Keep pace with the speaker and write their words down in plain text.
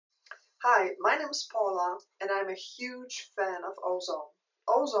Hi, my name is Paula, and I'm a huge fan of Ozone.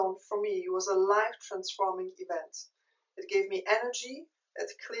 Ozone, for me, was a life-transforming event. It gave me energy,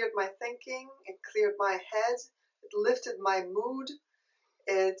 it cleared my thinking, it cleared my head, it lifted my mood,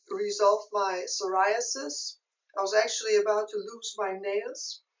 it resolved my psoriasis. I was actually about to lose my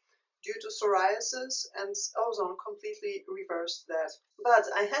nails due to psoriasis, and Ozone completely reversed that. But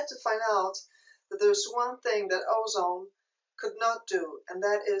I had to find out that there's one thing that Ozone could not do, and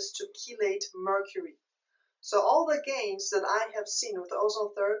that is to chelate mercury. So all the gains that I have seen with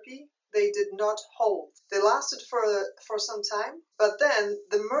ozone therapy, they did not hold. They lasted for some time, but then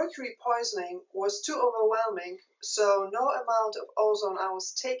the mercury poisoning was too overwhelming, so no amount of ozone I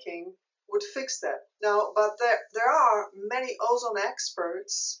was taking would fix that. Now, but there are many ozone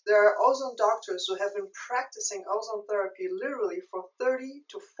experts, there are ozone doctors who have been practicing ozone therapy literally for 30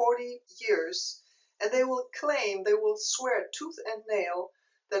 to 40 years, and they will claim, they will swear tooth and nail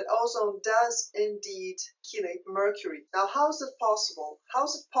that ozone does indeed chelate mercury. Now, how is it possible? How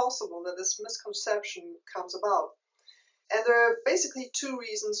is it possible that this misconception comes about? And there are basically two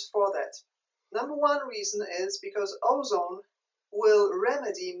reasons for that. Number one reason is because ozone will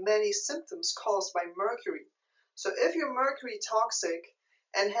remedy many symptoms caused by mercury. So if you're mercury toxic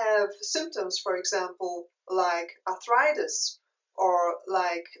and have symptoms, for example, like arthritis or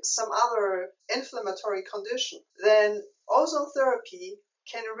like some other inflammatory condition, then ozone therapy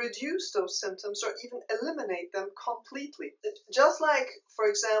can reduce those symptoms or even eliminate them completely. Just like, for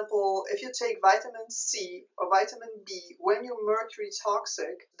example, if you take vitamin C or vitamin B when you're mercury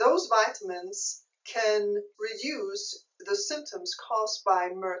toxic, those vitamins can reduce the symptoms caused by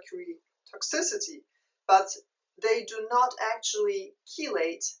mercury toxicity, but they do not actually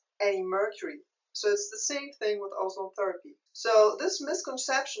chelate any mercury. So it's the same thing with ozone therapy. So this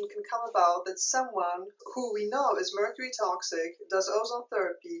misconception can come about that someone who we know is mercury toxic does ozone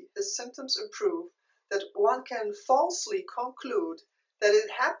therapy, his symptoms improve, that one can falsely conclude that it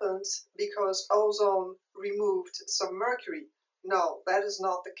happened because ozone removed some mercury. No, that is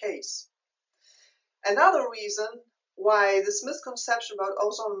not the case. Another reason why this misconception about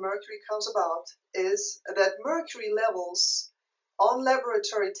ozone and mercury comes about is that mercury levels on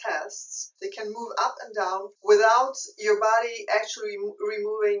laboratory tests, they can move up and down without your body actually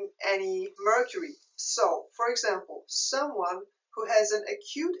removing any mercury. So, for example, someone who has an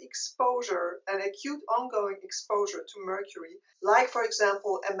acute exposure, an acute ongoing exposure to mercury, like for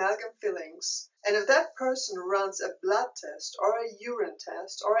example amalgam fillings, and if that person runs a blood test or a urine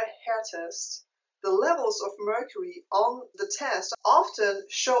test or a hair test, the levels of mercury on the test often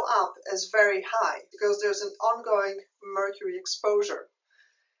show up as very high because there's an ongoing mercury exposure.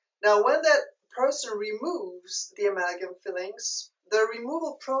 Now, when that person removes the amalgam fillings, the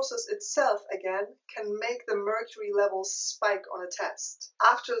removal process itself again can make the mercury levels spike on a test.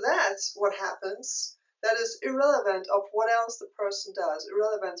 After that, what happens? That is irrelevant of what else the person does,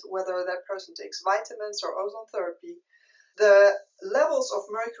 irrelevant whether that person takes vitamins or ozone therapy. The levels of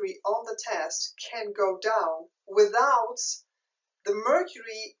mercury on the test can go down without the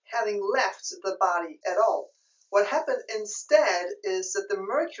mercury having left the body at all. What happened instead is that the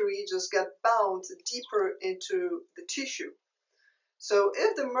mercury just got bound deeper into the tissue. So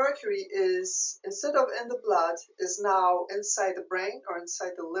if the mercury is, instead of in the blood, is now inside the brain or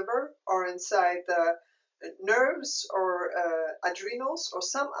inside the liver or inside the nerves or adrenals or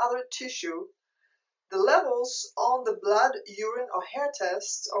some other tissue, the levels on the blood, urine, or hair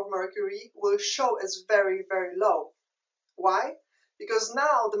tests of mercury will show as very, very low. Why? Because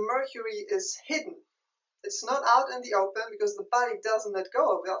now the mercury is hidden. It's not out in the open because the body doesn't let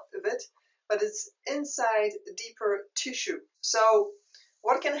go of it, but it's inside deeper tissue. So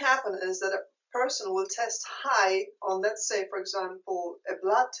what can happen is that a person will test high on, let's say, for example, a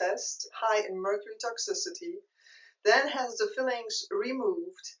blood test, high in mercury toxicity, then has the fillings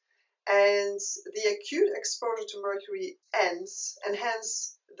removed, and the acute exposure to mercury ends, and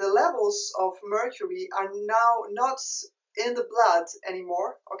hence the levels of mercury are now not in the blood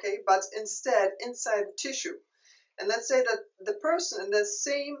anymore, okay, but instead inside the tissue. And let's say that the person in the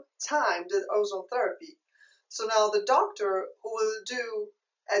same time did ozone therapy. So now the doctor who will do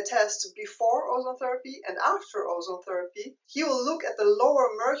a test before ozone therapy and after ozone therapy, he will look at the lower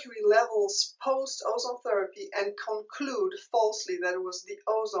mercury levels post ozone therapy and conclude falsely that it was the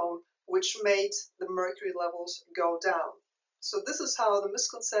ozone which made the mercury levels go down. So this is how the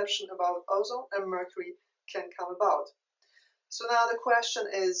misconception about ozone and mercury can come about. So now the question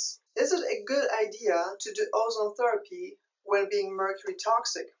is it a good idea to do ozone therapy when being mercury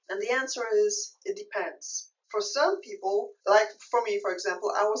toxic? And the answer is it depends. For some people, like for me, for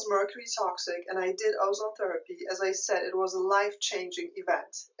example, I was mercury toxic and I did ozone therapy. As I said, it was a life-changing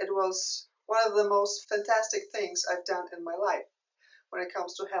event. It was one of the most fantastic things I've done in my life when it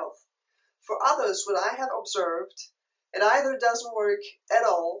comes to health. For others, what I have observed, it either doesn't work at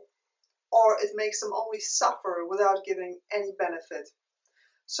all or it makes them only suffer without giving any benefit.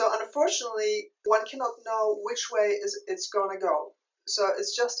 So unfortunately, one cannot know which way it's going to go. So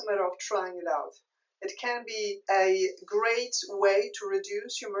it's just a matter of trying it out. It can be a great way to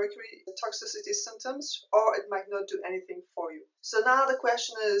reduce your mercury toxicity symptoms, or it might not do anything for you. So now the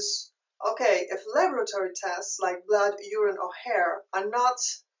question is, okay, if laboratory tests like blood, urine, or hair are not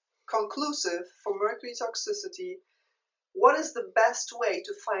conclusive for mercury toxicity, what is the best way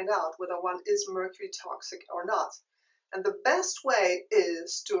to find out whether one is mercury toxic or not? And the best way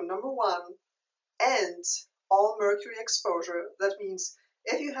is to, number one, end all mercury exposure. That means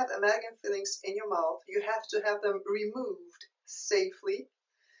if you have amalgam fillings in your mouth, you have to have them removed safely.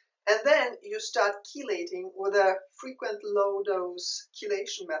 And then you start chelating with a frequent low-dose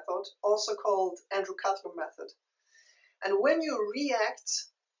chelation method, also called Andrew Cutler method. And when you react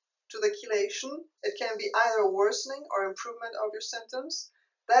to the chelation, it can be either worsening or improvement of your symptoms.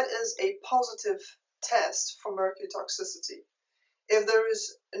 That is a positive test for mercury toxicity. If there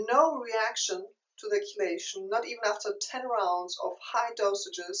is no reaction to the chelation, not even after 10 rounds of high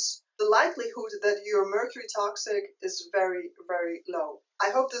dosages, the likelihood that you're mercury toxic is very, very low.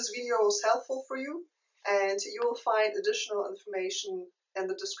 I hope this video was helpful for you, and you will find additional information in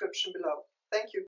the description below. Thank you.